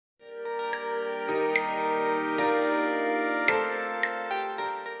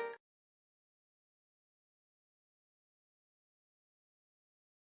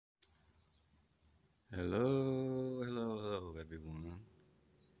Hello, everyone.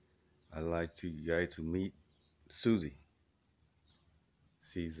 I'd like to you guys to meet Susie.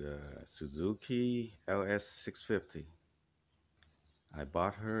 She's a Suzuki LS650. I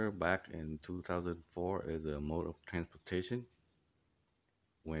bought her back in 2004 as a mode of transportation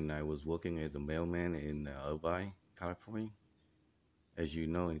when I was working as a mailman in Irvine, California. As you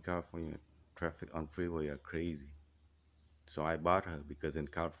know, in California, traffic on freeway are crazy. So I bought her because in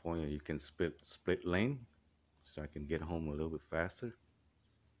California you can split lane, so I can get home a little bit faster.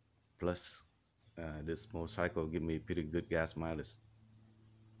 Plus, this motorcycle give me pretty good gas mileage,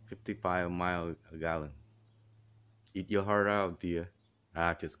 55 mile a gallon. Eat your heart out, dear.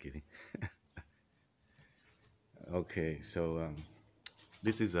 Just kidding. Okay, so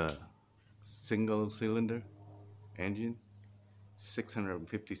this is a single cylinder engine,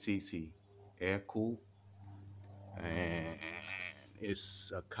 650 cc, air cooled, and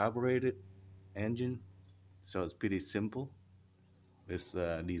it's a carbureted engine, so it's pretty simple. It's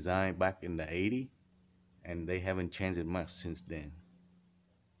designed back in the 80s, and they haven't changed it much since then.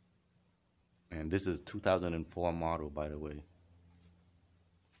 And this is 2004 model, by the way.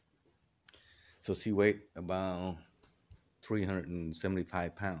 So she weighed about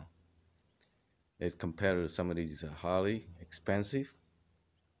 375 pounds. As compared to some of these Harley, expensive.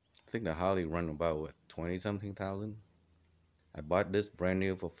 I think the Harley run about what, 20 something thousand. I bought this brand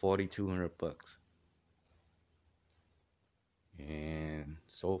new for 4,200 bucks. And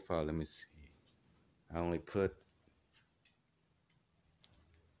so far, let me see, I only put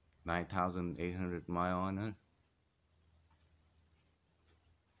 9,800 miles on it.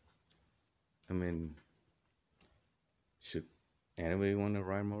 I mean, should anybody want to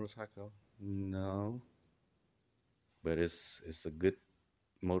ride a motorcycle? No. But it's a good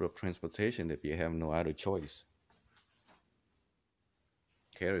mode of transportation if you have no other choice.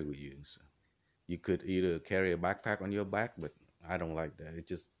 Carry with you. So you could either carry a backpack on your back, but I don't like that. It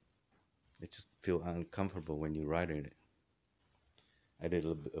just feel uncomfortable when you ride in it. I did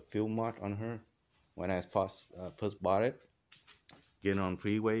a fuel mod on her when I first bought it. Getting on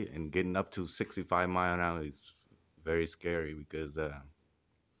freeway and getting up to 65 miles an hour is very scary because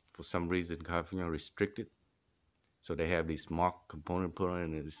for some reason California restricted, so they have these smart component put on it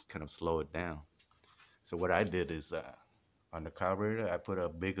and just kind of slow it down. So what I did is on the carburetor I put a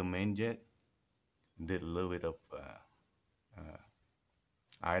bigger main jet, did a little bit of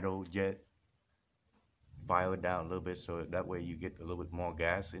idle jet, fire it down a little bit so that way you get a little bit more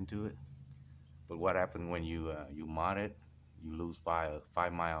gas into it. But what happens when you mod it, you lose 5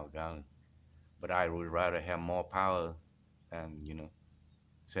 miles a gallon. But I would rather have more power and,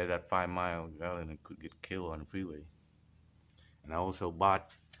 say that 5 miles a gallon and could get killed on the freeway. And I also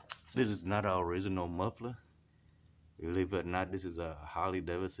bought, this is not our original muffler. Believe it or not, this is a Harley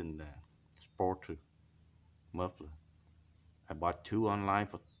Davidson Sporter muffler. I bought two online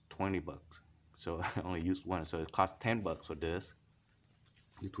for 20 bucks. So I only used one. So it cost 10 bucks for this.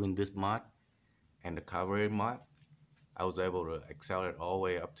 Between this mod and the carburetor mod, I was able to accelerate all the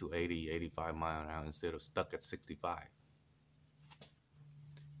way up to 85 miles an hour instead of stuck at 65.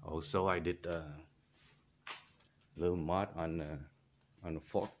 Also, I did a little mod on the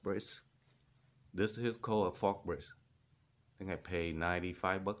fork brace. This is called a fork brace. I think I paid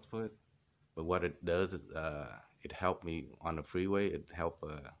 95 bucks for it. But what it does is it helped me on the freeway. It helped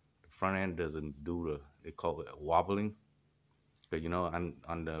the front end doesn't do they call it wobbling. Because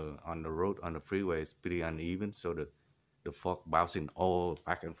on the road, on the freeway, it's pretty uneven, so the fork bouncing all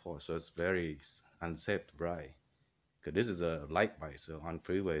back and forth, so it's very unsafe to ride. Because this is a light bike, so on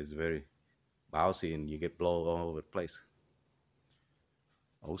freeway it's very bouncy and you get blown all over the place.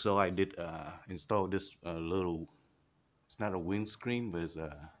 Also, I did install this little, it's not a windscreen, but it's I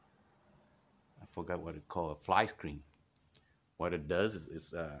forgot what it called, a fly screen. What it does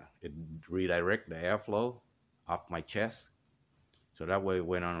is it redirects the airflow off my chest. So that way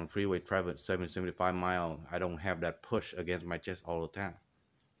when I'm on freeway traveling 75 miles, I don't have that push against my chest all the time.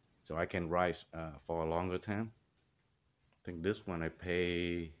 So I can ride for a longer time. I think this one I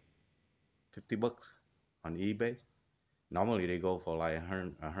pay 50 bucks on eBay. Normally they go for like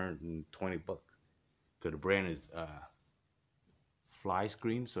 120 bucks. Because the brand is Fly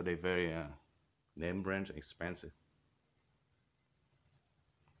Screen, so they're very name brands, expensive.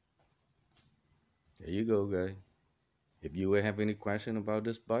 There you go, guys. If you have any question about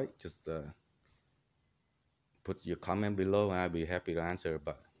this bike, just put your comment below and I'll be happy to answer.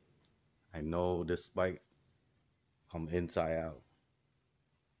 But I know this bike from inside out.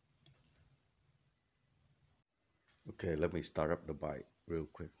 Okay, let me start up the bike real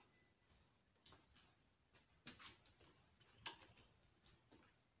quick.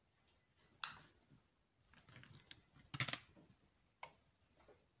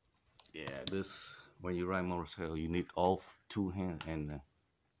 Yeah, this when you ride motorcycle, you need all two hands and